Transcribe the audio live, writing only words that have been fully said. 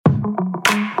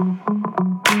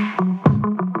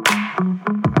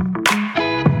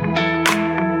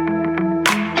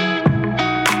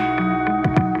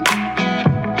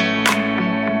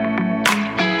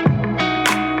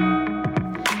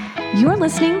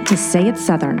Welcome to Say It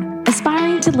Southern,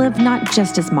 aspiring to live not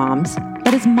just as moms,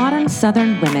 but as modern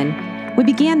Southern women. We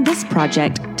began this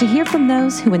project to hear from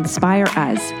those who inspire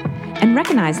us and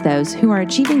recognize those who are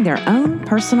achieving their own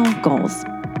personal goals.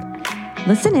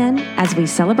 Listen in as we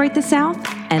celebrate the South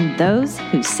and those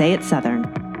who say it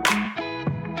Southern.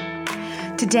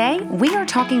 Today, we are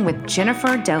talking with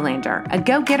Jennifer Dolander, a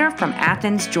go-getter from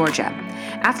Athens, Georgia.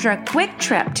 After a quick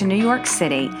trip to New York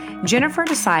City, Jennifer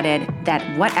decided that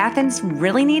what Athens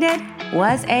really needed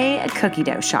was a cookie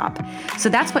dough shop. So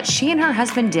that's what she and her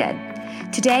husband did.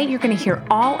 Today, you're going to hear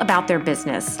all about their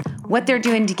business, what they're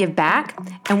doing to give back,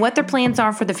 and what their plans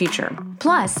are for the future.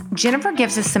 Plus, Jennifer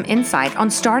gives us some insight on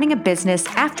starting a business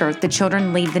after the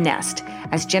children leave the nest.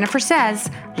 As Jennifer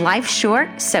says, life's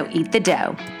short, so eat the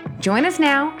dough. Join us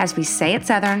now as we Say It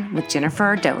Southern with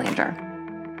Jennifer Dolander.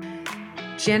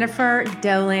 Jennifer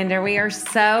Dolander, we are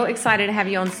so excited to have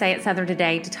you on Say It Southern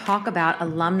today to talk about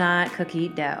alumni cookie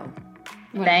dough.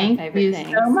 Thank you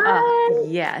so much.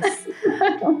 Yes.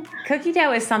 Cookie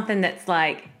dough is something that's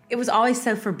like, it was always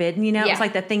so forbidden, you know? Yeah. It's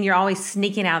like the thing you're always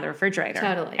sneaking out of the refrigerator.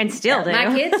 Totally. And still do.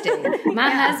 My kids do. My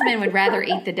husband would rather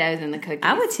eat the dough than the cookies.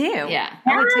 I would too. Yeah.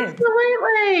 I would too.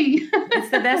 Absolutely. It's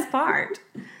the best part.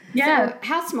 Yeah. So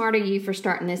how smart are you for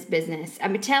starting this business? I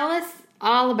mean, tell us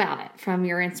all about it, from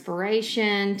your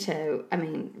inspiration to,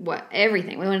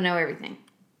 everything. We want to know everything.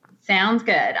 Sounds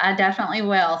good. I definitely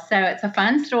will. So it's a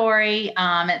fun story.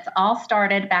 It's all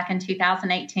started back in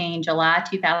 2018, July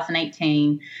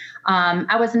 2018.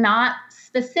 I was not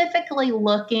specifically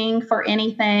looking for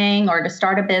anything or to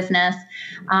start a business.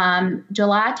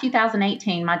 July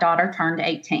 2018, my daughter turned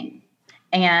 18.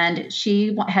 And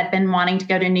she had been wanting to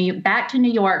go to back to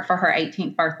New York for her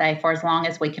 18th birthday for as long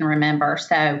as we can remember.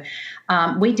 So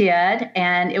we did,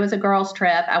 and it was a girls'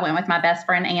 trip. I went with my best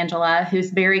friend, Angela,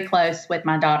 who's very close with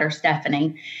my daughter,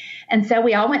 Stephanie. And so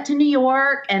we all went to New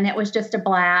York, and it was just a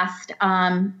blast.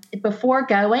 Before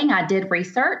going, I did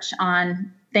research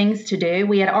on things to do.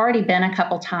 We had already been a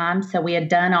couple times, so we had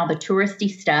done all the touristy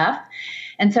stuff.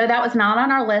 And so that was not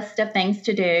on our list of things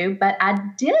to do, but I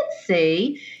did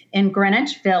see in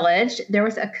Greenwich Village, there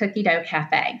was a cookie dough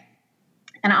cafe.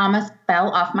 And I almost fell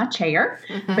off my chair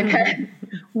because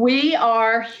we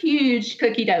are huge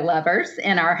cookie dough lovers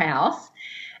in our house.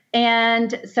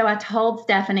 And so I told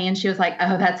Stephanie, and she was like,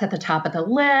 oh, that's at the top of the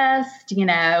list, you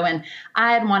know. And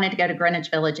I had wanted to go to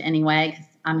Greenwich Village anyway because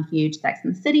I'm a huge Sex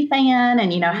and the City fan,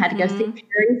 and, you know, had to go see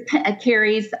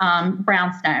Carrie's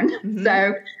brownstone.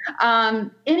 So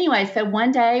anyway, so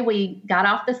one day we got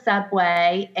off the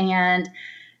subway, and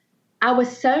I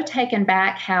was so taken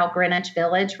back how Greenwich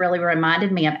Village really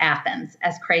reminded me of Athens,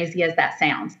 as crazy as that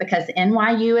sounds, because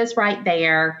NYU is right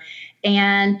there.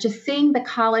 And just seeing the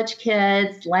college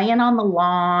kids laying on the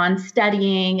lawn,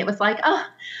 studying, it was like, oh,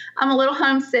 I'm a little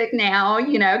homesick now,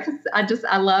 you know, because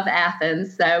I love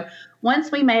Athens. So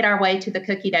once we made our way to the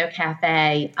Cookie Dough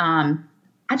Cafe,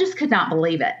 I just could not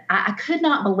believe it. I could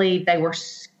not believe they were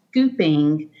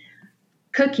scooping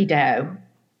cookie dough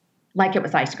like it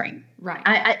was ice cream. Right.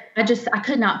 I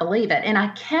could not believe it. And I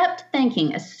kept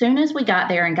thinking, as soon as we got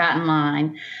there and got in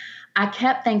line, I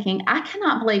kept thinking, I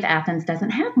cannot believe Athens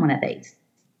doesn't have one of these.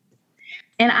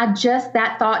 And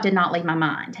that thought did not leave my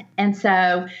mind. And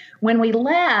so when we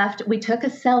left, we took a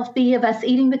selfie of us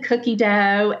eating the cookie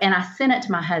dough, and I sent it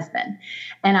to my husband.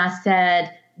 And I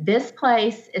said, this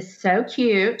place is so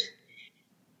cute.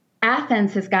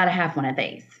 Athens has got to have one of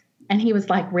these. And he was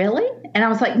like, really? And I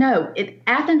was like, no,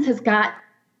 Athens has got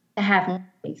to have one of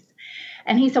these.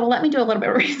 And he said, well, let me do a little bit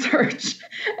of research.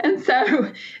 And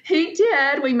so he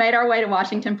did. We made our way to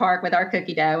Washington Park with our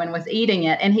cookie dough and was eating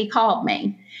it. And he called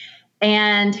me.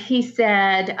 And he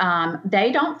said,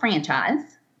 they don't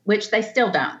franchise, which they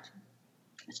still don't.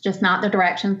 It's just not the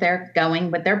directions they're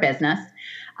going with their business.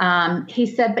 He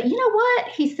said, but you know what?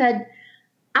 He said,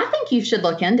 I think you should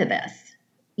look into this.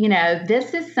 You know,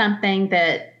 this is something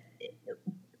that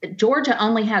Georgia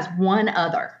only has one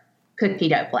other cookie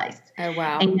dough place. Oh,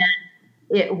 wow. And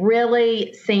it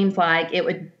really seems like it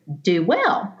would do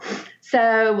well.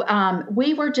 So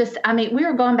we were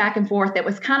going back and forth. It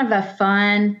was kind of a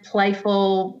fun,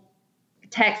 playful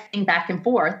texting back and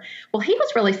forth. Well, he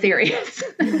was really serious.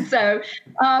 So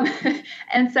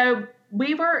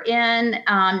we were in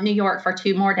New York for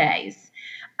 2 more days.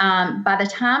 By the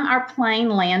time our plane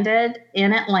landed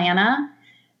in Atlanta,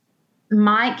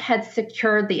 Mike had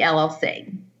secured the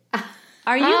LLC.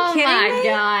 Are you kidding me? Oh, my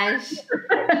gosh.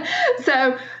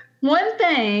 So one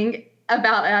thing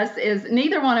about us is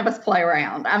neither one of us play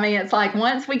around. I mean, it's like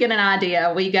once we get an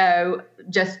idea, we go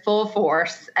just full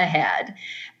force ahead.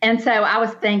 And so I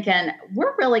was thinking,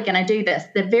 we're really going to do this.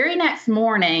 The very next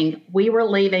morning, we were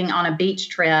leaving on a beach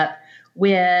trip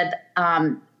with,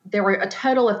 there were a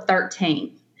total of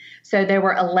 13. So there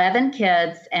were 11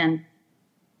 kids and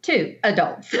 2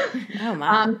 adults. Oh,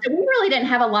 my. So we really didn't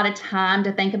have a lot of time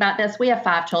to think about this. We have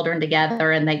 5 children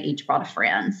together, and they each brought a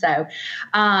friend. So,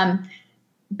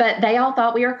 but they all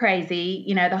thought we were crazy,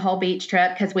 the whole beach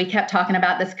trip, because we kept talking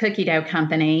about this cookie dough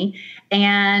company,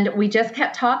 and we just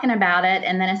kept talking about it.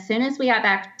 And then as soon as we got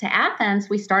back to Athens,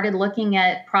 we started looking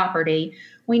at property.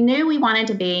 We knew we wanted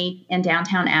to be in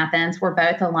downtown Athens. We're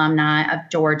both alumni of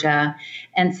Georgia.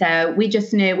 And so we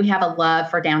just knew we have a love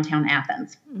for downtown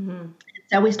Athens. Mm-hmm.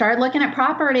 So we started looking at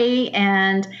property,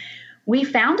 and we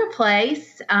found a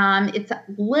place. It's a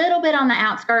little bit on the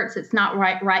outskirts. It's not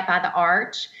right by the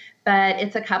arch, but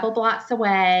it's a couple blocks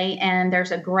away, and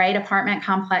there's a great apartment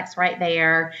complex right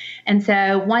there. And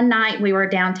so one night we were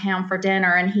downtown for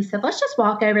dinner, and he said, let's just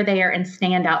walk over there and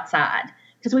stand outside,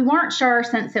 because we weren't sure,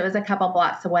 since it was a couple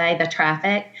blocks away, the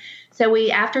traffic. So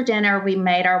after dinner, we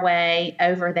made our way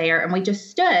over there, and we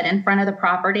just stood in front of the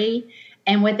property.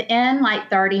 And within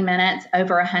like 30 minutes,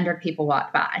 over 100 people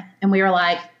walked by. And we were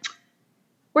like,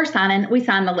 we signed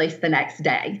the lease the next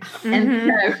day. Mm-hmm.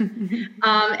 And so,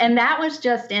 and that was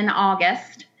just in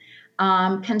August.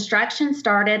 Construction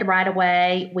started right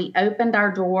away. We opened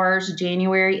our doors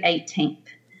January 18th.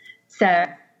 So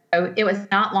it was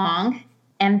not long.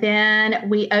 And then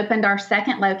we opened our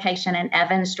second location in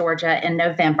Evans, Georgia in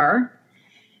November.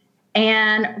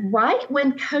 And right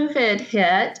when COVID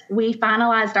hit, we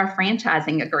finalized our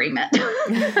franchising agreement.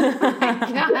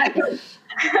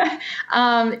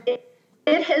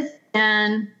 It has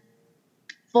been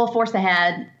full force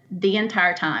ahead the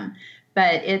entire time,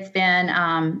 but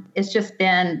it's just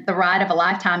been the ride of a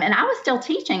lifetime. And I was still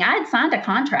teaching. I had signed a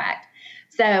contract.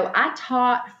 So I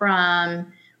taught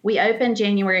we opened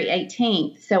January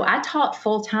 18th. So I taught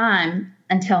full time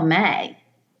until May.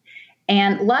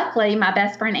 And luckily, my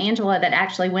best friend Angela, that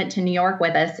actually went to New York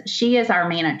with us, she is our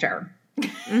manager.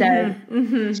 So,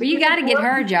 Well, you got to get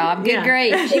her a job. Good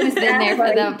grief. She was in there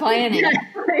for the planning.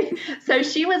 Exactly. So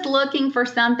she was looking for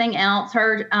something else.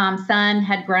 Her son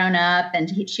had grown up,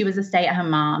 and she was a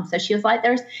stay-at-home mom. So she was like,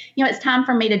 it's time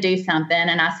for me to do something.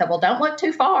 And I said, well, don't look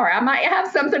too far. I might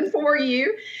have something for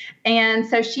you. And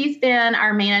so she's been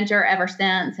our manager ever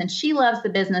since, and she loves the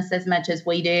business as much as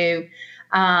we do.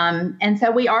 And so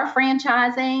we are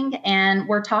franchising, and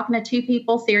we're talking to 2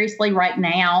 people seriously right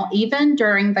now, even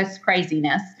during this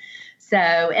craziness. So,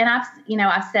 and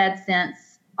I've said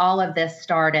since all of this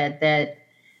started that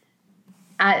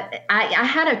I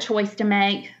had a choice to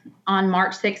make on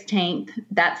March 16th.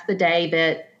 That's the day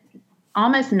that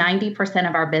almost 90%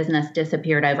 of our business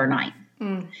disappeared overnight.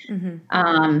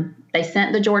 Mm-hmm. They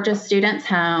sent the Georgia students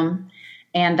home.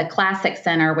 And the Classic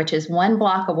Center, which is 1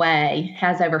 block away,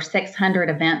 has over 600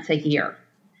 events a year.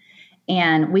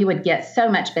 And we would get so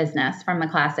much business from the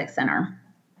Classic Center.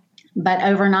 But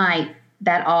overnight,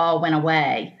 that all went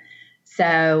away.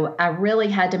 So I really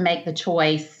had to make the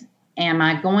choice, am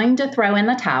I going to throw in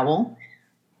the towel?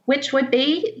 Which would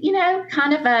be,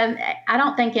 kind of I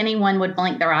don't think anyone would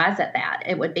blink their eyes at that.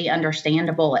 It would be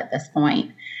understandable at this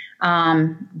point.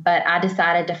 But I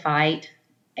decided to fight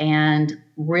and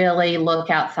really look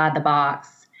outside the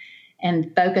box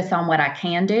and focus on what I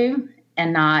can do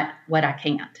and not what I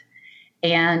can't.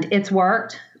 And it's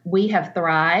worked. We have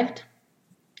thrived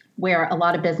where a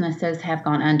lot of businesses have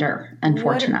gone under,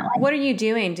 unfortunately. What are you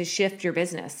doing to shift your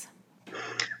business?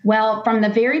 Well, from the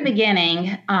very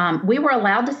beginning, we were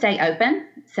allowed to stay open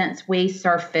since we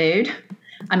serve food.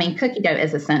 I mean, cookie dough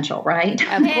is essential, right?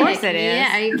 Of course it is.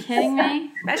 Yeah, are you kidding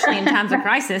me? Especially in times of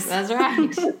crisis. That's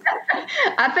right.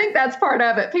 I think that's part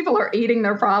of it. People are eating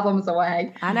their problems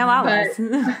away. I know I was.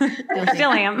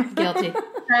 Still am. Guilty.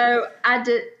 So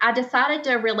I decided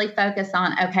to really focus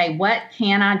on, okay, what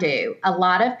can I do? A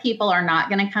lot of people are not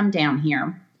going to come down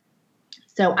here.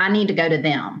 So I need to go to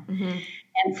them. Mm-hmm.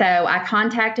 And so I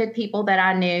contacted people that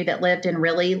I knew that lived in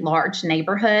really large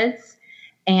neighborhoods.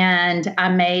 And I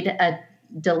made a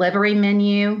delivery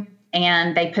menu,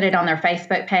 and they put it on their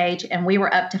Facebook page, and we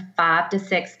were up to 5 to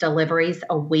 6 deliveries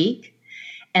a week.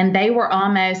 And they were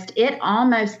almost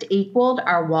equaled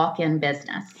our walk-in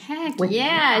business. Heck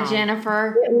yeah,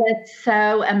 Jennifer. It was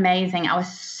so amazing. I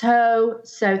was so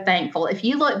thankful. If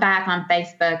you look back on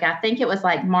Facebook, I think it was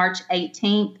like March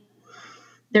 18th,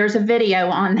 there's a video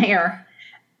on there.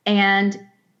 And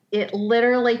it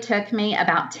literally took me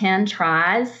about 10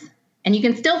 tries. And you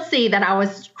can still see that I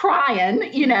was crying,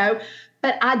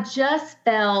 but I just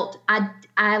felt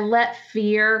I let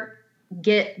fear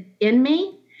get in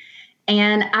me.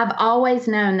 And I've always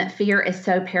known that fear is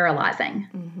so paralyzing.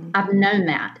 Mm-hmm. I've known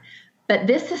that. But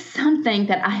this is something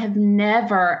that I have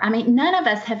never, none of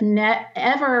us have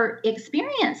ever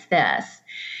experienced this.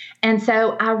 And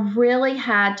so I really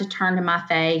had to turn to my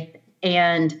faith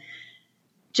and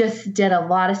just did a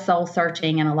lot of soul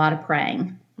searching and a lot of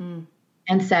praying. Mm.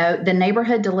 And so the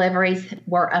neighborhood deliveries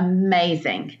were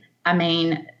amazing.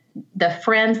 The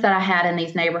friends that I had in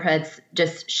these neighborhoods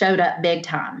just showed up big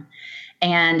time.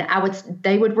 And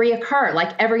they would reoccur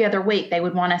like every other week. They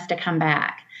would want us to come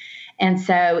back. And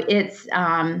so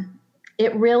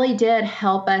it really did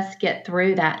help us get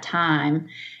through that time.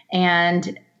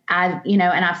 And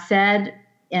I've said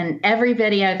in every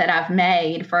video that I've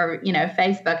made for,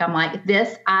 Facebook, I'm like,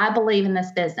 I believe in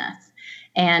this business.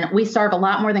 And we serve a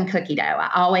lot more than cookie dough.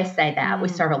 I always say that. We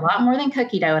serve a lot more than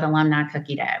cookie dough at Alumni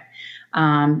Cookie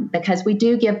Dough, because we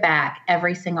do give back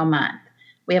every single month.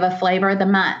 We have a flavor of the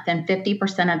month, and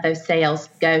 50% of those sales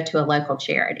go to a local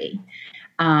charity.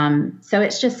 So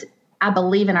it's just, I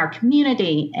believe in our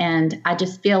community, and I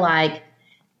just felt like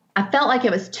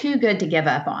it was too good to give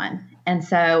up on. And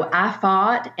so I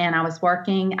fought, and I was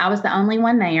working. I was the only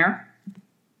one there,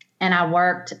 and I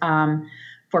worked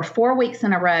for 4 weeks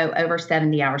in a row, over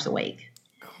 70 hours a week.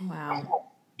 Wow.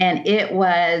 And it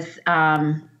was,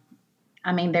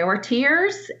 there were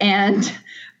tears,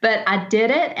 but I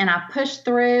did it, and I pushed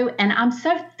through, and I'm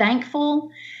so thankful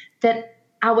that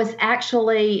I was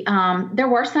actually, there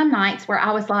were some nights where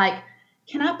I was like,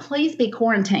 can I please be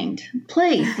quarantined?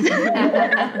 Please.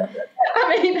 I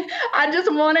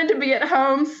just wanted to be at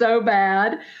home so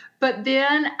bad. But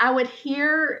then I would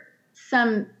hear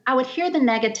the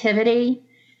negativity,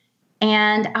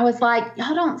 and I was like,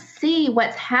 y'all don't see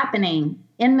what's happening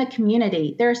in the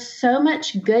community. There's so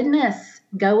much goodness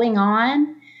going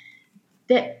on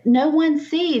that no one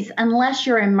sees unless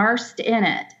you're immersed in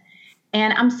it.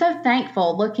 And I'm so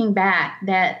thankful looking back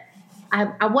that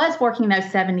I was working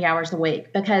those 70 hours a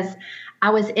week, because I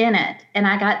was in it and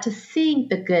I got to see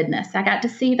the goodness. I got to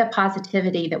see the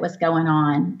positivity that was going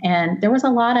on, and there was a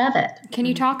lot of it. Can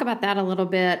you talk about that a little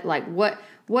bit? Like what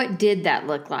did that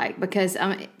look like? Because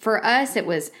for us, it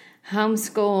was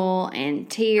homeschool and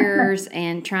tears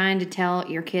and trying to tell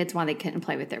your kids why they couldn't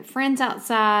play with their friends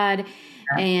outside,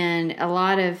 and a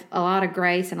lot of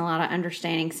grace and a lot of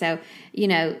understanding. So,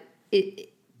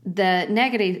 the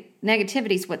negativity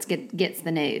is what gets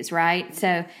the news, right?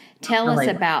 So tell us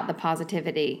about the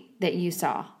positivity that you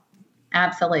saw.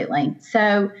 Absolutely.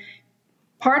 So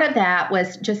part of that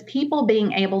was just people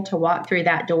being able to walk through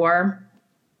that door.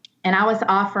 And I was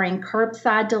offering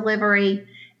curbside delivery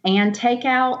and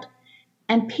takeout,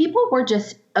 and people were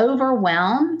just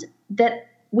overwhelmed that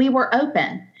we were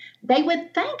open. They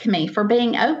would thank me for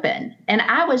being open. And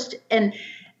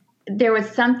there was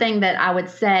something that I would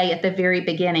say at the very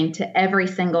beginning to every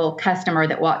single customer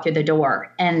that walked through the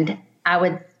door. And I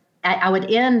would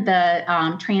end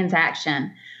the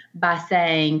transaction by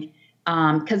saying,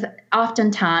 because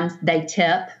oftentimes they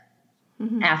tip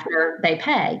after they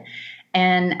pay.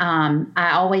 And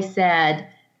I always said,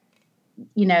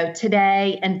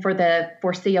 today and for the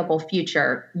foreseeable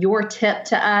future, your tip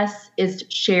to us is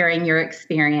sharing your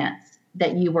experience,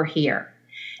 that you were here,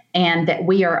 and that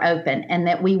we are open, and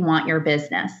that we want your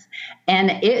business.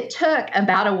 And it took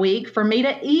about a week for me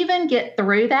to even get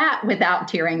through that without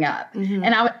tearing up. Mm-hmm.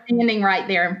 And I was standing right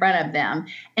there in front of them.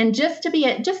 And just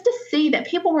to see that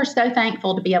people were so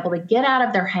thankful to be able to get out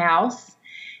of their house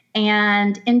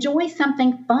and enjoy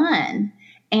something fun.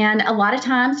 And a lot of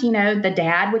times, the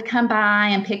dad would come by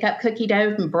and pick up cookie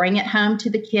dough and bring it home to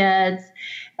the kids.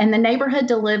 And the neighborhood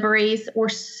deliveries were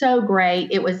so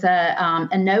great. It was a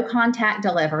no-contact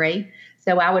delivery.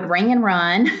 So I would ring and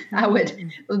run. I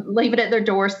would leave it at their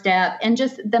doorstep. And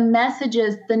just the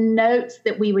messages, the notes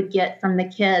that we would get from the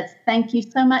kids. Thank you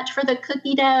so much for the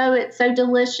cookie dough. It's so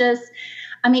delicious.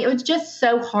 It was just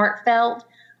so heartfelt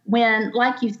when,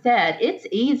 like you said, it's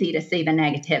easy to see the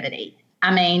negativity.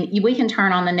 We can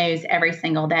turn on the news every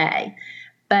single day.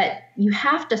 But you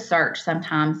have to search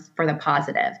sometimes for the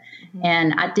positive. Mm-hmm.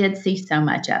 And I did see so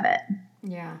much of it.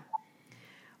 Yeah.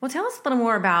 Well, tell us a little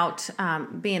more about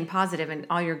being positive and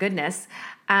all your goodness.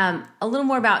 A little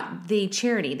more about the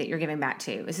charity that you're giving back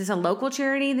to. Is this a local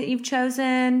charity that you've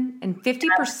chosen? And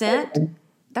 50%?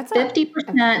 That's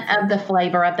 50% of the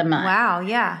flavor of the month. Wow,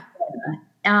 yeah.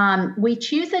 We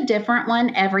choose a different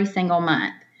one every single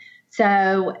month.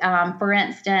 So, for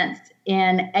instance,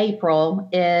 in April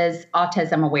is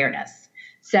autism awareness.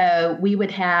 So we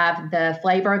would have the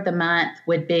flavor of the month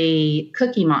would be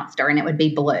Cookie Monster, and it would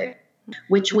be blue.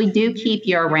 which we do keep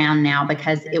year round now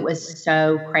because it was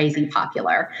so crazy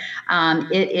popular.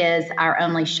 It is our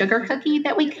only sugar cookie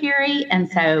that we carry. And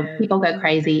so people go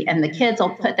crazy, and the kids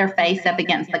will put their face up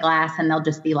against the glass and they'll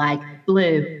just be like,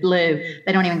 blue, blue.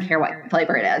 They don't even care what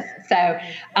flavor it is. So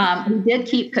we did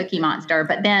keep Cookie Monster.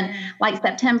 But then, like,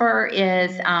 September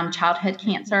is Childhood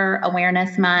Cancer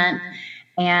Awareness Month.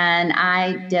 And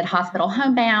I did hospital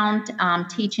homebound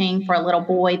teaching for a little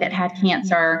boy that had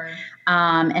cancer.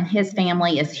 And his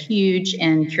family is huge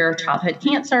in cure childhood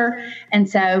cancer. And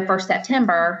so for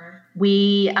September,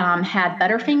 we had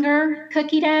Butterfinger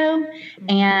cookie dough,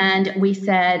 and we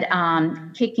said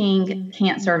kicking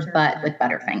cancer's butt with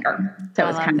Butterfinger. So it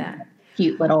was kind of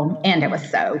cute little, and it was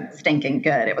so stinking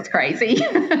good. It was crazy.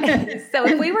 So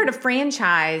if we were to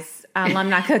franchise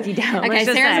Alumni Cookie Dough. Okay,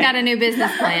 Sarah's got a new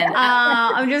business plan.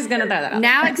 I'm just going to throw that out.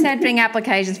 Now accepting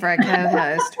applications for a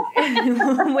co-host.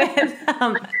 With,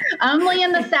 only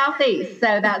in the Southeast.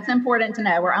 So that's important to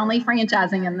know. We're only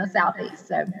franchising in the Southeast.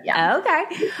 So, yeah.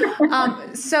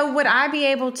 Okay. So would I be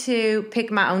able to pick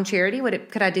my own charity?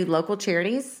 Could I do local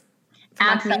charities?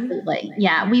 Absolutely.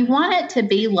 Yeah. We want it to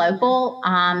be local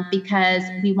because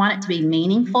we want it to be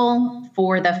meaningful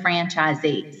for the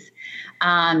franchisees.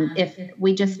 If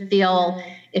we just feel,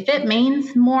 if it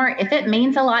means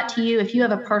a lot to you, if you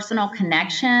have a personal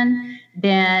connection,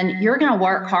 then you're going to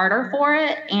work harder for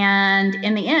it. And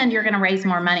in the end, you're going to raise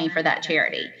more money for that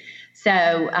charity.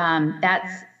 So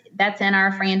that's in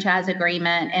our franchise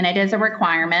agreement. And it is a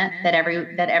requirement that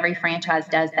every franchise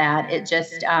does that. It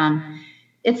just,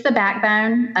 it's the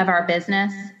backbone of our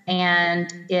business.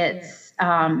 And it's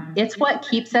what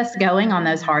keeps us going on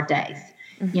those hard days.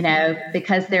 You know,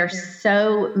 because there's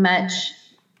so much,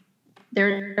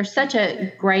 there's such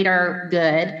a greater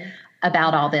good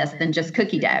about all this than just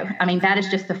cookie dough. I mean, that is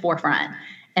just the forefront.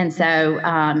 And so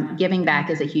giving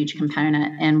back is a huge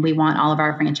component, and we want all of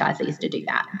our franchisees to do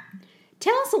that.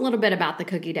 Tell us a little bit about the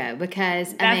cookie dough,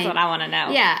 because that's what I want to know.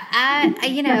 Yeah, I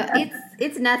you know,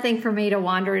 it's nothing for me to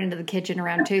wander into the kitchen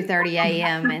around 2:30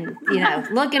 a.m. and, you know,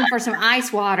 looking for some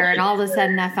ice water, and all of a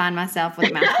sudden I find myself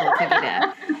with a mouthful of cookie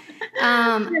dough.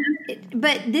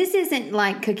 But this isn't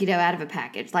like cookie dough out of a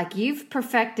package. Like, you've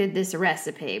perfected this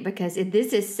recipe because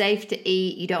this is safe to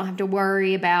eat. You don't have to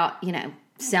worry about, you know,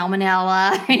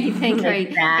 salmonella or anything,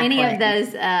 exactly. Any of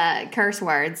those curse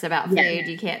words about food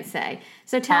you can't say.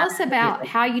 So tell us about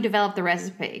how you developed the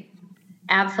recipe.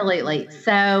 Absolutely.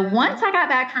 So once I got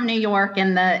back from New York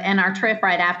and our trip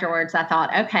right afterwards, I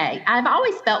thought, okay, I've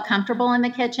always felt comfortable in the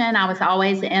kitchen. I was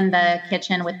always in the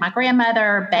kitchen with my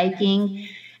grandmother baking.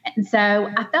 And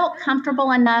so I felt comfortable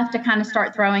enough to kind of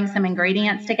start throwing some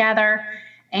ingredients together.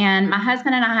 And my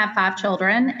husband and I have 5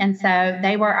 children. And so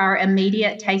they were our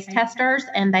immediate taste testers,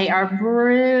 and they are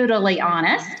brutally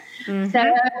honest. Mm-hmm.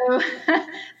 So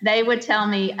they would tell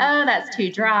me, oh, that's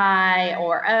too dry,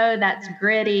 or, oh, that's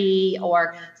gritty.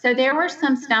 So there were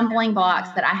some stumbling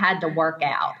blocks that I had to work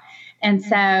out. And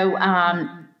so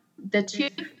the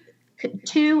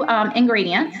two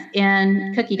ingredients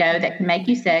in cookie dough that can make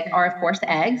you sick are, of course,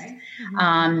 eggs.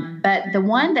 But the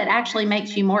one that actually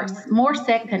makes you more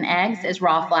sick than eggs is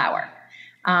raw flour,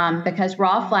 because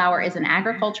raw flour is an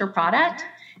agriculture product.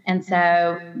 And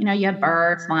so, you know, you have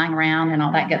birds flying around and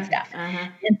all that good stuff.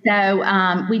 And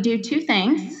so we do 2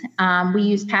 things. We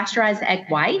use pasteurized egg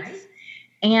whites,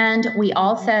 and we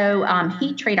also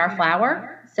heat treat our flour.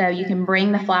 So you can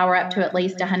bring the flour up to at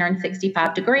least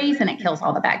 165 degrees, and it kills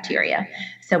all the bacteria.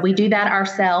 So we do that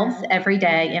ourselves every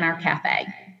day in our cafe.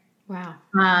 Wow.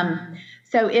 And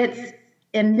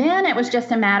then it was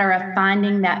just a matter of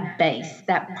finding that base,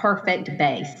 that perfect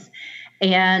base.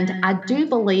 And I do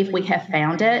believe we have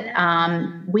found it.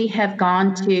 We have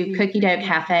gone to cookie dough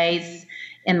cafes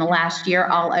in the last year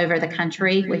all over the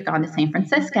country. We've gone to San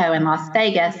Francisco and Las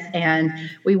Vegas, and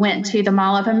we went to the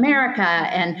Mall of America,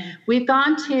 and we've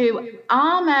gone to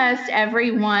almost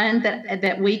every one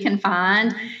that we can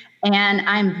find. And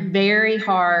I'm very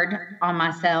hard on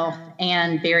myself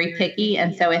and very picky.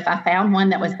 And so if I found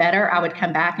one that was better, I would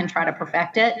come back and try to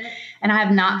perfect it. And I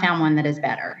have not found one that is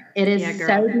better. It is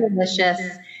so delicious,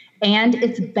 and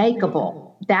it's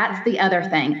bakeable. That's the other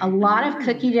thing. A lot of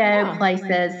cookie dough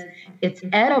places, it's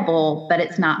edible, but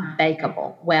it's not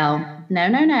bakeable. Well, no.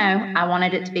 I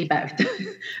wanted it to be both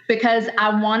because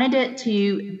I wanted it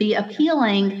to be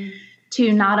appealing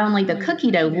to not only the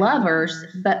cookie dough lovers,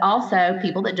 but also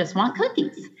people that just want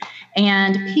cookies.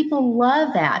 And people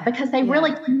love that because they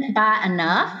really can't buy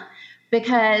enough,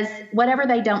 because whatever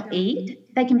they don't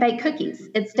eat, they can bake cookies.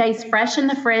 It stays fresh in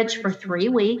the fridge for 3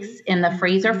 weeks, in the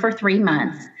freezer for 3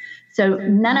 months. So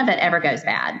none of it ever goes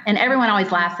bad. And everyone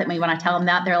always laughs at me when I tell them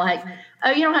that. They're like,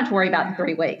 oh, you don't have to worry about the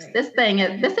 3 weeks. This isn't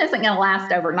going to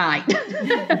last overnight.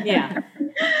 Yeah.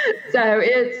 So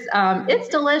it's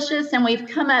delicious, and we've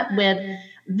come up with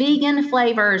vegan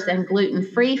flavors and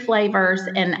gluten-free flavors,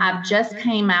 and I've just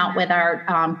came out with our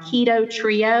keto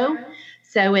trio.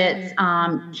 So it's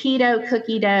keto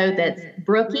cookie dough that's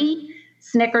brookie,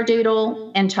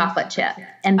 snickerdoodle, and chocolate chip.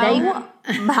 And they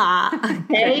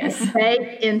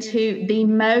bake into the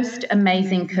most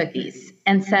amazing cookies.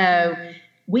 And so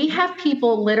we have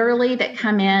people literally that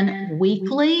come in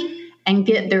weekly and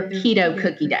get their keto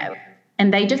cookie dough.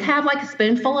 And they just have like a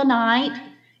spoonful a night.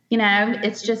 You know,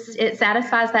 it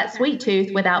satisfies that sweet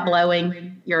tooth without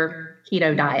blowing your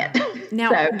keto diet.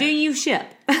 Now, do you ship?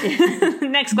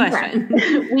 Next question.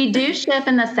 Right. We do ship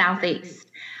in the Southeast.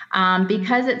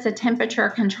 Because it's a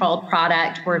temperature-controlled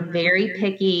product, we're very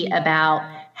picky about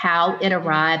how it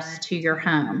arrives to your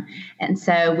home. And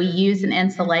so we use an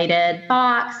insulated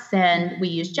box, and we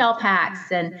use gel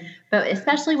packs. But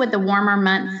especially with the warmer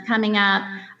months coming up,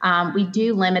 we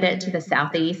do limit it to the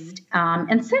Southeast.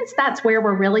 And since that's where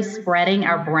we're really spreading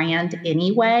our brand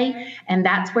anyway, and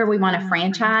that's where we want to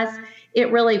franchise,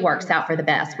 it really works out for the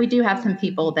best. We do have some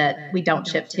people that we don't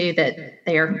ship to that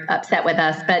they're upset with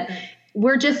us, but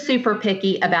we're just super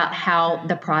picky about how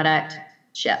the product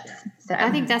ships. So I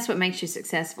think that's what makes you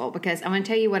successful, because I'm going to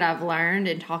tell you what I've learned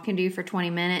in talking to you for 20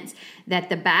 minutes, that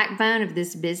the backbone of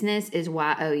this business is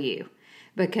YOU,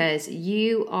 because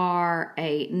you are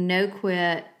a no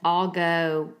quit, all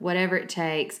go, whatever it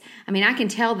takes. I mean, I can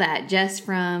tell that just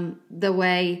from the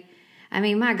way, I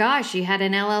mean, my gosh, you had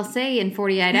an LLC in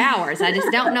 48 hours. I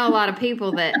just don't know a lot of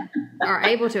people that are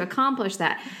able to accomplish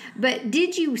that. But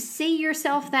did you see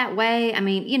yourself that way? I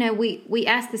mean, you know, we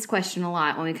ask this question a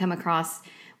lot when we come across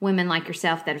women like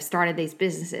yourself that have started these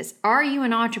businesses. Are you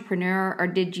an entrepreneur, or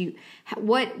did you,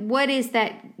 what is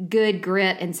that good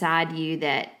grit inside you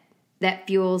that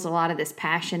fuels a lot of this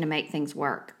passion to make things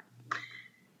work?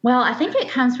 Well, I think it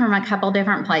comes from a couple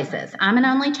different places. I'm an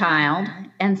only child,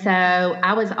 and so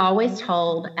I was always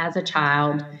told as a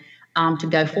child to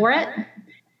go for it.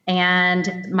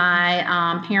 And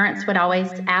my parents would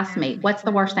always ask me, what's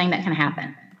the worst thing that can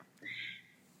happen?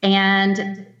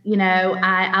 And, you know,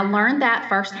 I learned that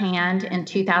firsthand in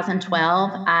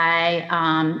 2012.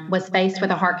 I was faced with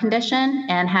a heart condition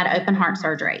and had open heart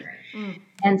surgery.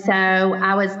 And so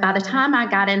by the time I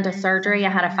got into surgery, I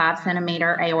had a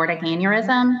 5-centimeter aortic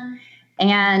aneurysm.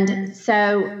 And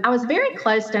so I was very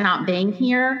close to not being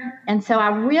here. And so I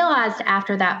realized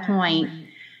after that point,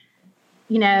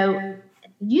 you know,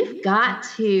 you've got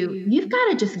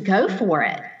to just go for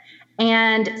it.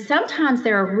 And sometimes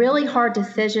there are really hard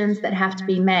decisions that have to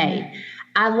be made.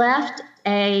 I left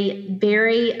a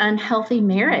very unhealthy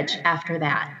marriage after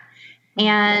that.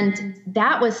 And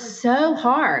that was so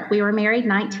hard. We were married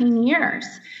 19 years.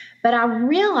 But I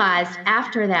realized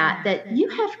after that you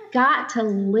have got to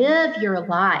live your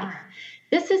life.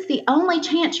 This is the only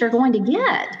chance you're going to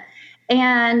get.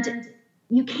 And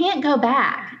you can't go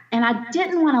back. And I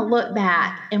didn't want to look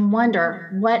back and wonder,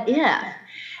 what if?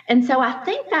 And so I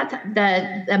think that's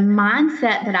the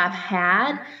mindset that I've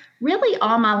had really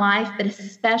all my life, but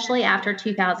especially after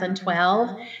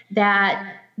 2012,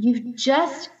 that you've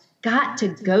just got to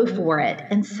go for it.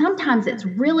 And sometimes it's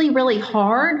really, really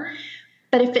hard,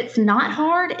 but if it's not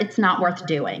hard, it's not worth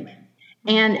doing.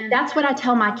 And that's what I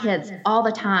tell my kids all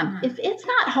the time. If it's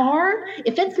not hard,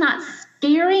 if it's not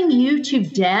scaring you to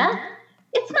death,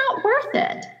 it's not worth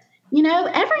it. You know,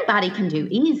 everybody can do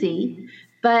easy,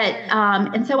 but,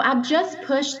 and so I've just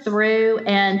pushed through.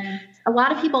 And a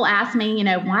lot of people ask me, you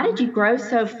know, why did you grow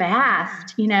so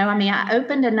fast? You know, I mean, I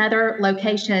opened another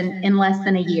location in less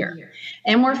than a year.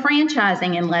 And we're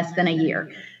franchising in less than a year.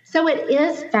 So it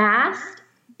is fast,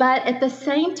 but at the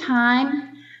same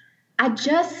time, I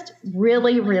just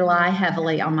really rely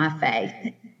heavily on my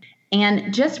faith.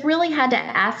 And just really had to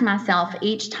ask myself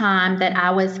each time that I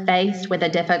was faced with a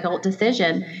difficult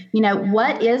decision, you know,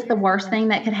 what is the worst thing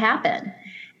that could happen?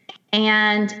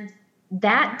 And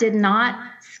that did not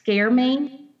scare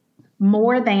me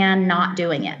more than not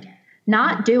doing it.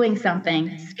 Not doing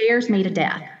something scares me to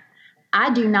death.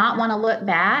 I do not want to look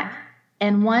back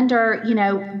and wonder, you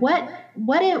know, what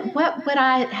would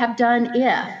I have done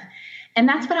if? And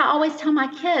that's what I always tell my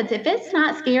kids. If it's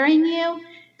not scaring you,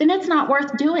 then it's not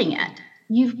worth doing it.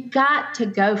 You've got to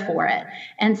go for it.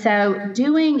 And so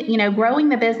growing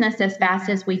the business as fast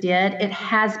as we did, it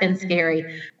has been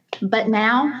scary. But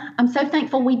now I'm so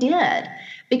thankful we did,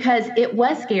 because it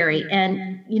was scary.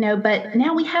 And, you know, but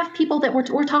now we have people that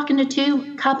we're talking to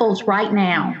 2 couples right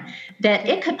now that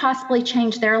it could possibly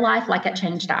change their life like it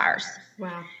changed ours.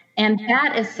 Wow. And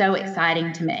that is so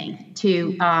exciting to me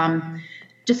to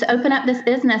just open up this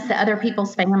business to other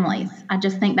people's families. I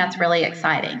just think that's really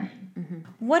exciting.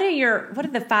 What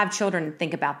do the 5 children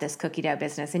think about this cookie dough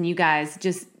business and you guys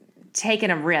just taking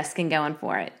a risk and going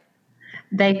for it?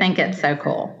 They think it's so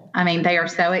cool. I mean, they are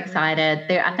so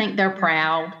excited. I think they're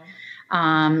proud.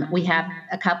 We have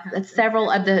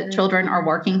several of the children are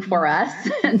working for us.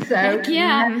 And so, Heck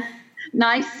yeah.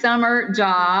 Nice summer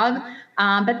job.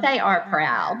 But they are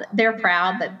proud. They're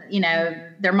proud that,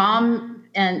 their mom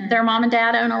and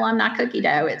dad own Alumni Cookie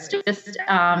Dough. It's just,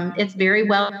 it's very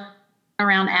well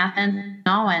around Athens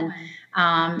now, and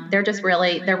they're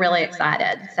really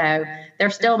excited. So they're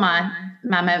still my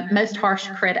most harsh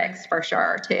critics for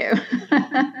sure too.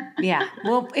 Yeah.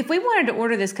 Well, if we wanted to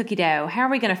order this cookie dough, how are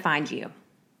we going to find you?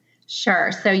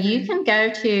 Sure. So you can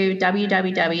go to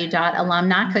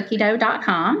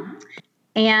www.alumnicookidough.com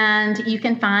and you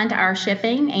can find our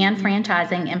shipping and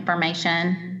franchising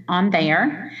information on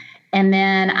there. And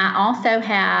then I also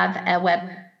have a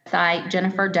website,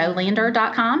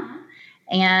 jenniferdolander.com.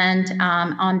 And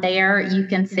on there, you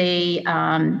can see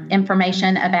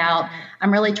information about,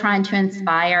 I'm really trying to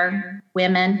inspire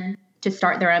women to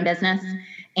start their own business,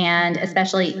 and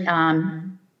especially after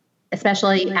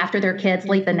their kids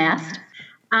leave the nest.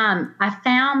 I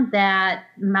found that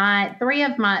three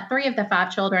of the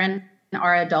 5 children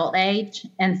are adult age.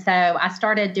 And so I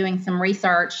started doing some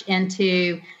research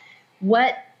into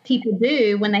what people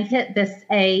do when they hit this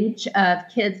age of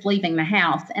kids leaving the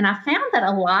house. And I found that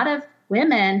a lot of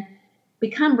women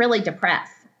become really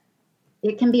depressed.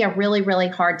 It can be a really, really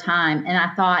hard time. And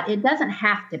I thought, it doesn't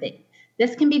have to be.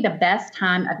 This can be the best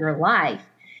time of your life.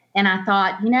 And I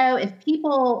thought, if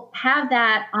people have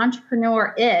that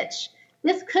entrepreneur itch,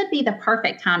 this could be the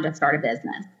perfect time to start a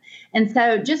business. And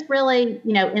so just really,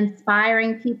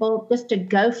 inspiring people just to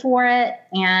go for it,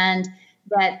 and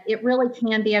that it really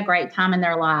can be a great time in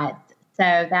their lives.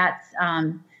 So that's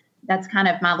kind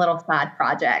of my little side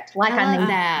project. I love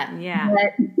that. Yeah.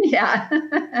 But, yeah.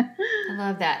 I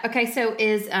love that. Okay, so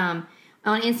is on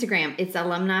Instagram, it's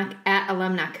Alumni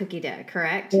Cookie Dough,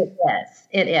 correct? It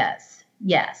is.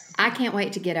 Yes. I can't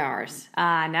wait to get ours.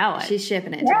 I know it. She's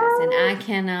shipping it to us, and I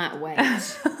cannot wait.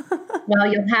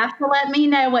 Well, you'll have to let me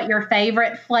know what your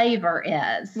favorite flavor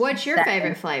is. What's your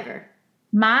favorite flavor?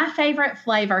 My favorite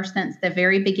flavor since the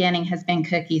very beginning has been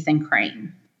cookies and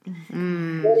cream.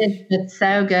 It is just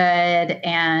so good,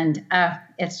 and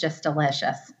it's just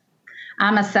delicious.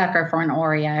 I'm a sucker for an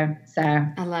Oreo, so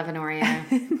I love an Oreo.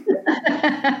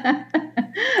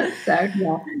 So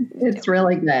yeah, it's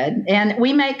really good. And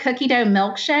we make cookie dough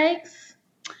milkshakes.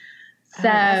 So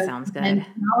that sounds good. In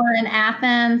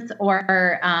Athens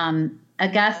or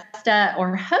Augusta,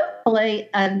 or hopefully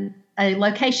a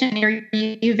location near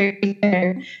you very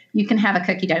soon, you can have a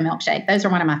cookie dough milkshake. Those are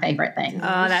one of my favorite things.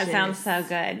 Oh, that sounds so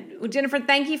good. Well, Jennifer,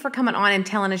 thank you for coming on and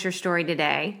telling us your story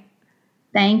today.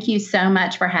 Thank you so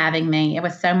much for having me. It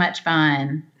was so much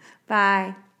fun.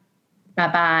 Bye.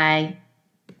 Bye-bye.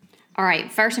 All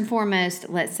right, first and foremost,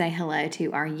 let's say hello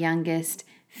to our youngest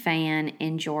fan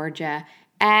in Georgia,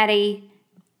 Addie.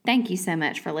 Thank you so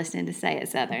much for listening to Say It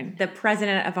Southern. The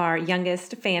president of our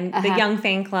youngest fan, the Young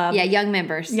Fan Club. Yeah, Young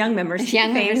Members. Young Members.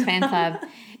 Young Members Fan Club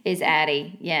is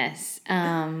Addie, yes.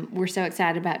 We're so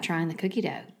excited about trying the cookie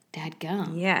dough.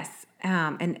 Dadgum. Yes.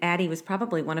 And Addie was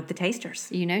probably one of the tasters.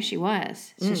 She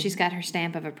was. So she's got her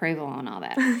stamp of approval on all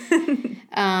that.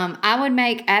 I would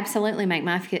absolutely make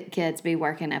my kids be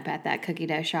working up at that cookie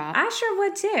dough shop. I sure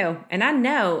would too. And I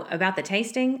know about the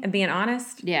tasting and being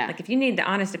honest. Yeah. Like if you need the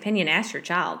honest opinion, ask your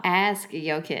child. Ask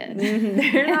your kid.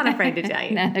 They're not afraid to tell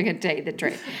you. No, they're going to tell you the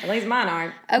truth. At least mine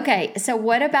aren't. Okay, so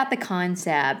what about the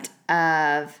concept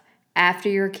of after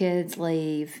your kids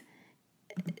leave,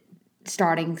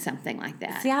 starting something like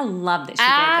that? See, I love that she did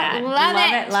that.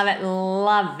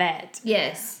 Love it.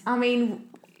 Yes. I mean,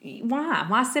 why?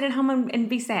 Why sit at home and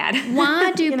be sad?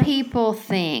 Why do people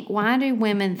think, why do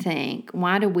women think,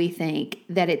 why do we think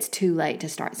that it's too late to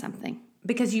start something?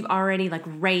 Because you've already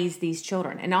raised these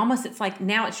children. And almost it's like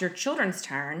now it's your children's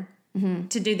turn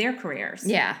to do their careers.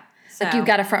 Yeah. So, you've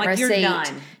got a front row seat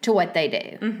done. to what they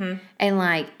do. Mm-hmm.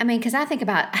 And because I think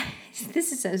about,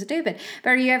 this is so stupid, but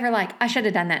are you ever I should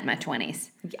have done that in my 20s.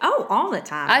 Oh, all the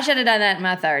time. I should have done that in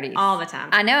my 30s. All the time.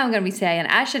 I know I'm going to be saying,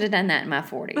 I should have done that in my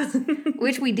 40s,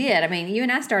 which we did. I mean, you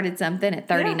and I started something at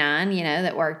 39,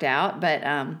 that worked out. But,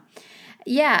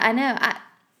 yeah, I know.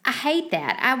 I hate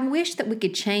that. I wish that we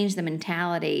could change the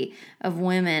mentality of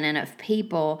women and of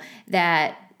people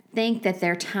that think that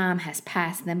their time has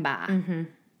passed them by. Mm-hmm.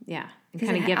 Yeah.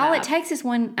 Kind of give all up. it takes is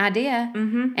one idea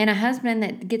and a husband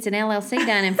that gets an LLC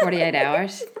done in 48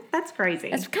 hours. That's crazy.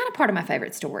 That's kind of part of my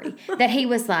favorite story. That he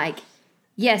was like,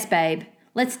 yes, babe,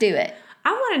 let's do it.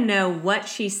 I want to know what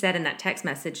she said in that text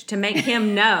message to make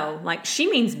him know, like, she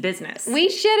means business. We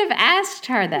should have asked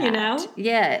her that. You know?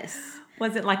 Yes.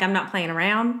 Was it like, I'm not playing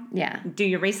around? Yeah. Do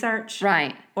your research?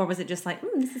 Right. Or was it just like,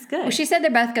 this is good? Well, she said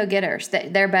they're both go-getters.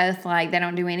 They're both like, they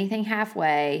don't do anything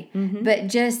halfway. Mm-hmm. But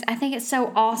just, I think it's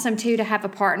so awesome, too, to have a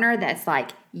partner that's like,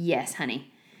 yes,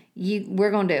 honey, we're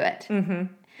going to do it.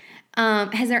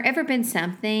 Mm-hmm. Has there ever been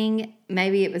something,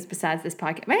 maybe it was besides this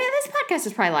podcast, maybe this podcast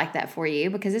is probably like that for you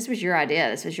because this was your idea,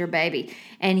 this was your baby,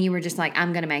 and you were just like,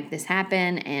 I'm going to make this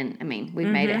happen, and I mean, we've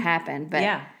made it happen, but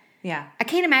yeah, I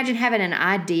can't imagine having an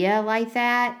idea like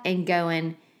that and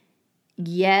going,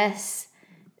 yes,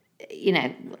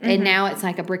 and now it's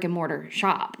like a brick and mortar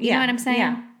shop. You know what I'm saying?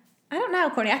 Yeah. I don't know,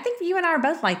 Courtney. I think you and I are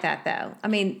both like that, though. I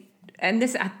mean, and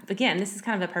this is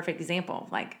kind of a perfect example.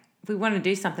 Like, if we want to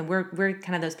do something, we're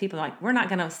kind of those people like, we're not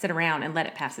going to sit around and let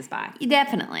it pass us by.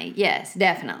 Definitely. Yes,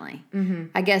 definitely. Mm-hmm.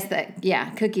 I guess that,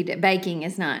 baking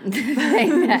is not the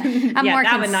thing that I'm more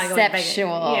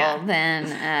conceptual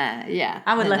than,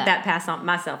 I would let that pass on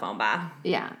myself on by.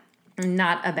 Yeah.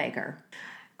 Not a baker.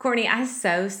 Courtney, I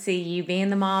so see you being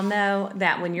the mom, though,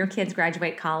 that when your kids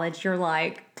graduate college, you're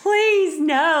like, please,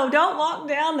 no, don't walk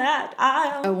down that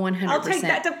aisle. 100%. I'll take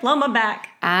that diploma back.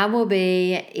 I will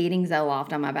be eating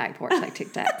Zoloft on my back porch like Tic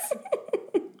Tacs.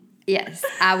 Yes,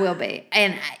 I will be.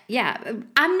 And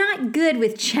I'm not good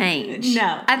with change.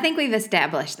 No. I think we've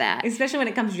established that. Especially when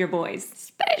it comes to your boys.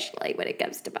 Especially when it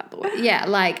comes to my boys. Yeah,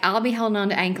 like I'll be holding on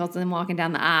to ankles and then walking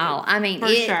down the aisle. I mean,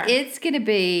 it's going to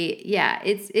be,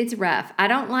 it's rough. I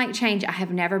don't like change. I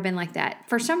have never been like that.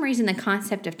 For some reason, the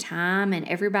concept of time and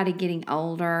everybody getting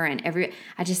older and I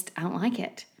don't like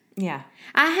it. Yeah.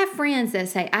 I have friends that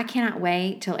say, I cannot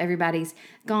wait till everybody's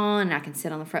gone and I can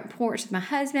sit on the front porch with my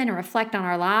husband and reflect on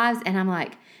our lives. And I'm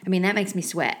like, that makes me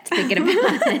sweat thinking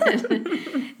about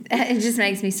it. It just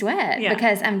makes me sweat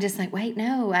because I'm just like, wait,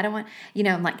 no, I don't want,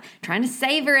 I'm like trying to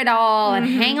savor it all and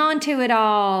hang on to it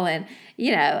all. And,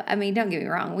 don't get me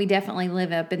wrong. We definitely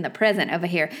live up in the present over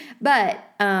here. But,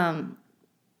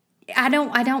 I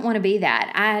don't want to be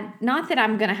that. Not that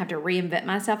I'm going to have to reinvent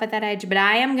myself at that age, but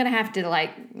I am going to have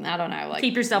to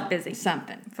keep yourself busy.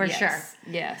 Something. For sure.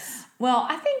 Yes. Well,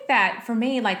 I think that for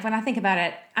me, like when I think about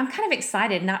it, I'm kind of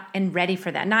excited and ready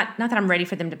for that. Not that I'm ready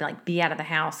for them to be out of the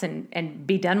house and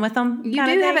be done with them. You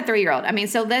do have a 3-year-old.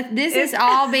 So this is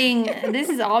all being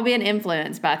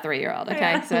influenced by a 3-year-old. Okay.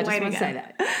 Yeah, so I just want to say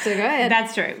that. So go ahead.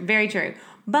 That's true. Very true.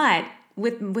 But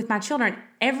with my children,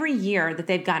 every year that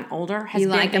they've gotten older has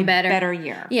been a better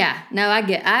year. Yeah. No,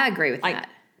 I agree with that.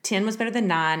 10 was better than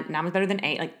 9, 9 was better than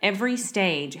 8. Like every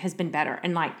stage has been better.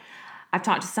 And like I've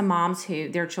talked to some moms who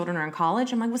their children are in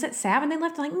college. I'm like, was it sad when they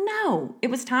left? Like, no, it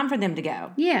was time for them to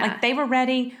go. Yeah. Like they were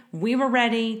ready, we were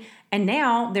ready, and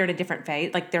now they're at a different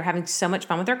phase. Like they're having so much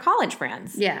fun with their college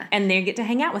friends. Yeah. And they get to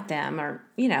hang out with them or,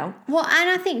 Well, and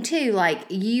I think too, like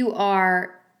you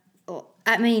are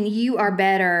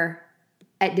better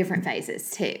at different phases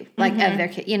too, like of their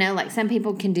kid. Like some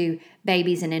people can do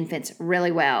babies and infants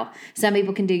really well. Some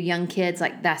people can do young kids,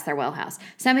 like that's their wheelhouse.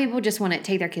 Some people just want to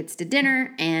take their kids to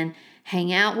dinner and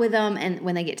hang out with them, and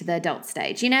when they get to the adult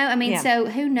stage, So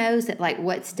who knows at like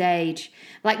what stage?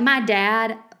 Like my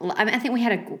dad, I think we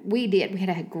had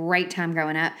a great time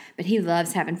growing up, but he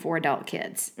loves having 4 adult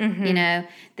kids.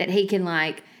 That he can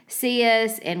like see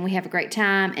us and we have a great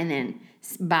time, and then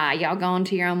bye, y'all go on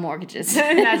to your own mortgages.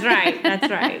 That's right.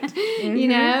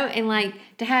 Mm-hmm. And like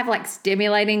to have like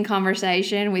stimulating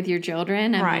conversation with your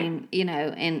children. I mean,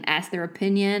 and ask their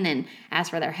opinion and ask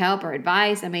for their help or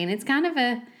advice. I mean, it's kind of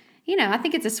I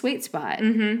think it's a sweet spot.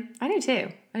 Mm-hmm. I do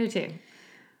too.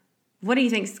 What do you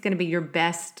think is going to be your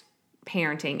best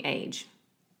parenting age?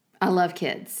 I love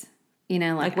kids.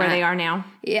 Like where they are now?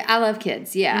 Yeah, I love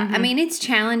kids. Yeah. Mm-hmm. I mean, it's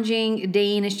challenging.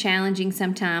 Dean is challenging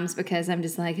sometimes because I'm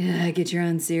just like, get your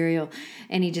own cereal.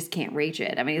 And he just can't reach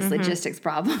it. I mean, it's logistics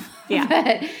problem.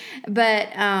 Yeah. but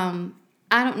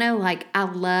I don't know. Like, I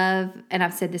love, and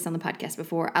I've said this on the podcast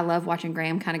before, I love watching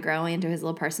Graham kind of grow into his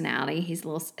little personality. He's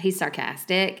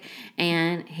sarcastic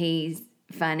and he's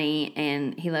funny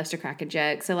and he loves to crack a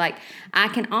joke. So, like, I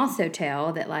can also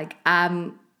tell that, like,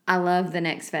 I love the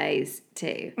next phase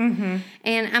too. Mm-hmm.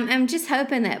 And I'm just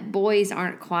hoping that boys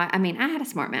aren't quite, I had a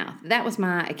smart mouth. That was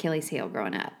my Achilles heel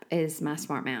growing up, is my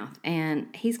smart mouth.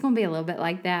 And he's going to be a little bit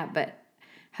like that, but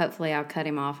hopefully I'll cut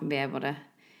him off and be able to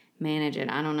manage it.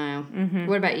 I don't know. Mm-hmm.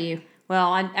 What about you?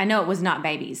 Well, I know it was not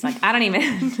babies. Like, I don't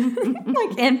even,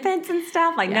 like infants and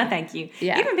stuff. Like, no, thank you.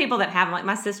 Yeah. Even people that have, like,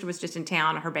 my sister was just in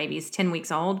town. Her baby's 10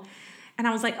 weeks old. And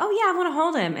I was like, oh, yeah, I want to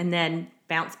hold him. And then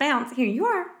bounce. Here you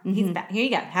are. Mm-hmm. He's back. Here you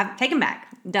go. Take him back.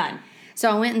 Done. So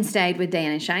I went and stayed with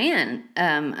Dan and Cheyenne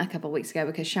a couple of weeks ago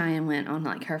because Cheyenne went on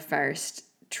like her first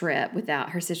trip without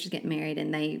her sister's getting married,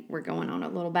 and they were going on a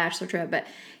little bachelor trip, but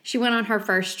she went on her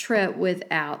first trip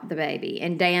without the baby.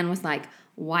 And Dan was like,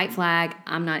 white flag,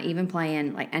 I'm not even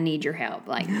playing. Like, I need your help.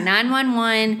 Like,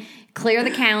 911, clear the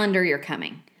calendar, you're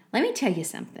coming. Let me tell you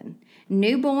something.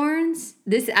 Newborns,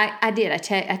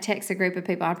 I text a group of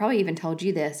people, I probably even told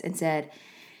you this, and said,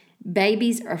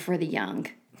 babies are for the young.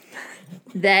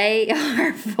 They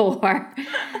are for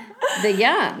the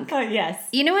young. Oh, yes.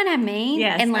 You know what I mean?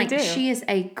 Yes, and like I do. she is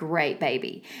a great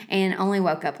baby, and only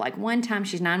woke up like one time.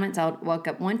 She's 9 months old. Woke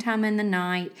up one time in the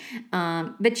night.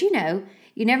 But you know,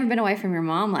 you never been away from your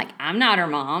mom. Like, I'm not her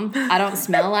mom. I don't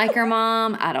smell like her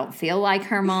mom. I don't feel like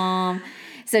her mom.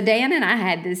 So Dan and I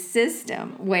had this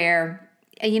system where,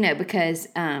 you know, because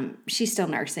she's still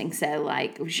nursing, so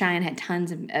like Cheyenne had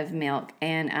tons of milk,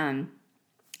 and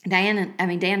Dan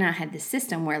and I had this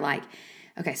system where, like,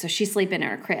 okay, so she's sleeping in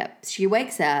her crib. She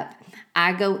wakes up.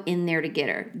 I go in there to get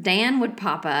her. Dan would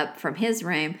pop up from his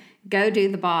room, go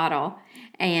do the bottle,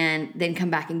 and then come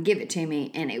back and give it to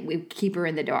me, and it would keep her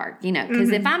in the dark, you know,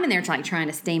 because if I'm in there like trying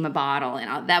to steam a bottle and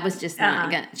all, that was just not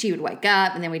gonna, she would wake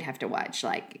up, and then we'd have to watch,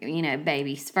 like, you know,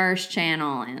 Baby's First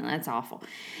channel, and that's awful.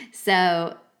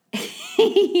 So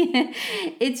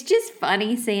it's just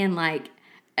funny seeing like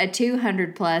a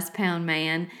 200+ pound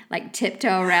man like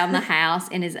tiptoe around the house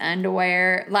in his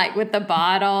underwear, like with the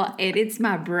bottle. And it's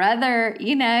my brother,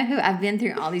 you know, who I've been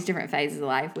through all these different phases of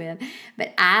life with.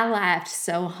 But I laughed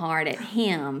so hard at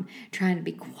him trying to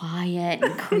be quiet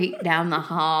and creep down the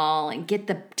hall and get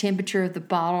the temperature of the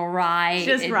bottle right.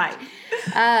 Right.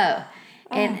 Oh.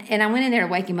 And I went in there to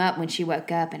wake him up when she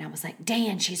woke up, and I was like,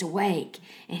 Dan, she's awake.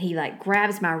 And he like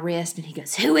grabs my wrist and he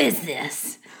goes, who is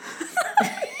this?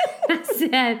 I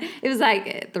said, it was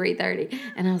like 3:30.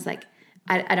 And I was like,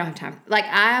 I don't have time. Like,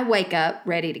 I wake up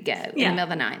ready to go in the middle of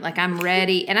the night. Like, I'm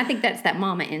ready. And I think that's that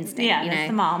mama instinct. Yeah, you that's know?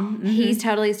 the mom. Mm-hmm. He's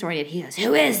totally distorted. He goes,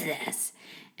 who is this?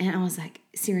 And I was like,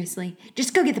 seriously?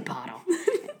 Just go get the bottle.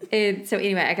 And so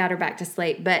anyway, I got her back to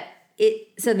sleep. But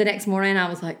so the next morning I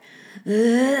was like,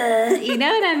 ugh, you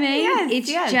know what I mean? Yes,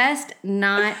 It's just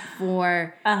not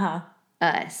for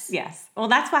us. Yes. Well,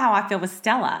 that's how I feel with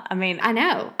Stella. I mean, I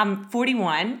know. I'm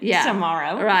 41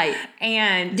 tomorrow. Right.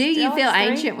 And Do you feel Stella's 3.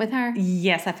 ancient with her?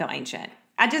 Yes, I feel ancient.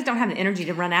 I just don't have the energy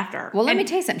to run after her. Well, let me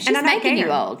tell you something. She's and I don't making you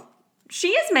care. old. She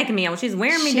is making me old. She's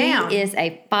wearing me She down. is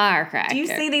a firecracker. Do you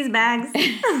see these bags?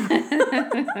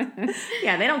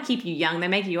 Yeah, they don't keep you young. They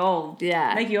make you old.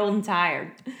 Yeah. Make you old and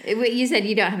tired. You said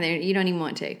you don't have you don't even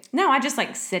want to. No, I just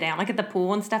like sit down, like at the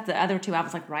pool and stuff. The other two, I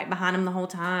was like right behind them the whole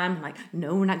time. I'm like,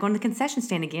 no, we're not going to the concession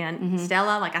stand again. Mm-hmm.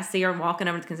 Stella, like I see her walking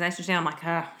over to the concession stand. I'm like,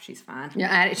 oh, she's fine. Yeah,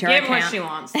 add it to her Give her what account. she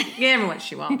wants. Give her what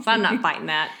she wants. I'm not fighting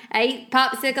that. 8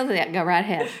 popsicles, yeah, go right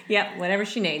ahead. Yep, whatever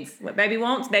she needs. What baby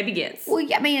wants, baby gets. Well,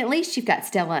 yeah, I mean, at least you've got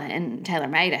Stella and Taylor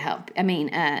May to help. I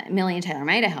mean, Millie and Taylor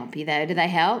May to help you, though. Do they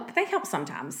help? They help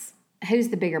sometimes. Who's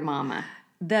the bigger mama?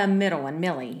 The middle one,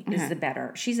 Millie, is the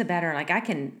better. She's a better, like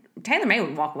Taylor May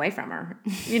would walk away from her.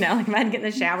 You know, like if I had to get in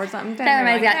the shower or something. Taylor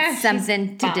May's like, got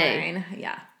something to do. fine.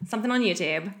 Yeah, something on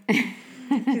YouTube.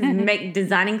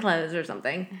 Designing clothes or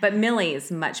something. But Millie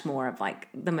is much more of like,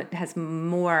 has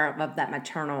more of that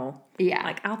maternal. Yeah.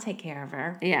 Like, I'll take care of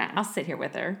her. Yeah. I'll sit here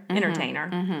with her, entertain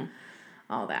her.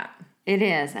 All that. It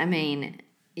is. I mean,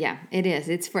 yeah, it is.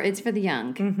 It's for the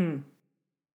young.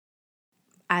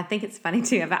 I think it's funny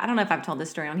too. I don't know if I've told this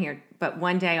story on here, but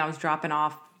one day I was dropping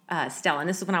off Stella, and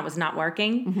this is when I was not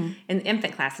working in the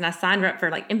infant class, and I signed her up for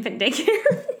like infant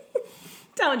daycare.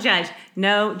 Don't judge.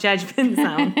 No judgment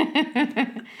zone.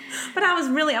 But I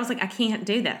was like, I can't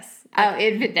do this. Oh,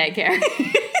 infant daycare.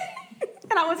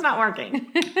 And I was not working.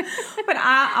 But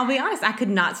I'll be honest, I could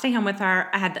not stay home with her.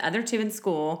 I had the other two in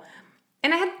school.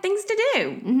 And I had things to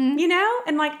do, you know?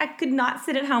 And, like, I could not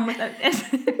sit at home with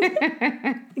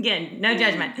again, no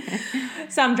judgment.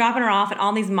 So I'm dropping her off, and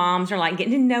all these moms are, like,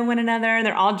 getting to know one another. And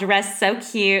they're all dressed so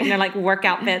cute. And they're, like, work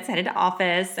outfits, headed to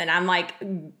office. And I'm, like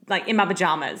in my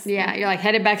pajamas. Yeah, you're like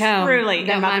headed back home. Truly,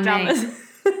 Don't in my mind pajamas. me.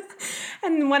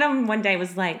 And one of them one day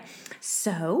was like,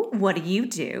 so what do you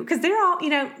do? Because they're all, you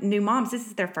know, new moms. This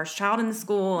is their first child in the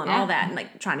school and all that. And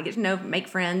like trying to get to know, make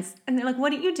friends. And they're like,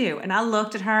 what do you do? And I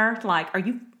looked at her like, are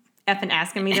you effing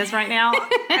asking me this right now?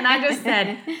 And I just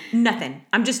said, nothing.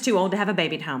 I'm just too old to have a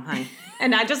baby at home, honey.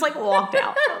 And I just like walked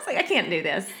out. I was like, I can't do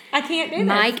this. I can't do this.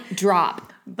 Mic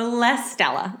drop. Bless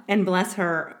Stella and bless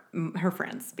her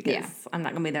friends, because I'm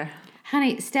not going to be there.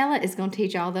 Honey, Stella is going to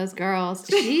teach all those girls.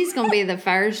 She's going to be the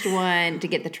first one to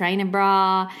get the training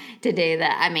bra, to do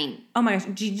that. I mean. Oh my gosh.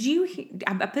 Did you,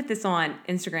 I put this on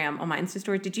Instagram, on my Insta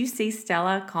story. Did you see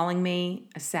Stella calling me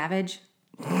a savage?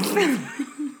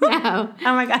 No.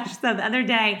 Oh my gosh. So the other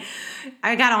day,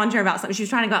 I got on to her about something. She was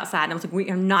trying to go outside. And I was like, we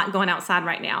are not going outside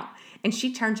right now. And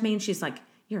she turned to me and she's like,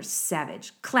 you're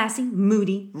savage, classy,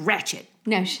 moody, wretched.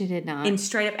 No, she did not. In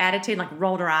straight up attitude, like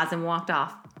rolled her eyes and walked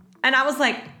off. And I was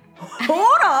like,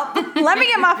 hold up. Let me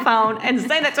get my phone and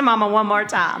say that to Mama one more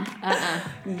time.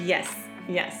 Yes.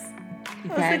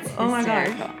 That's oh my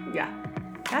hysterical. gosh. Yeah.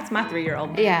 That's my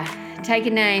 3-year-old. Yeah.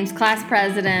 Taking names, class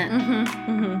president.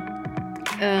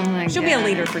 Oh my god. She'll be a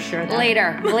leader for sure, though.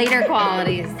 Leader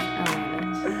qualities. I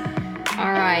love it.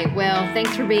 All right. Well,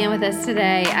 thanks for being with us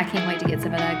today. I can't wait to get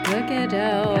some of that cookie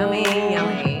dough.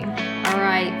 Yummy. All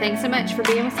right. Thanks so much for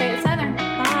being with Say It Southern.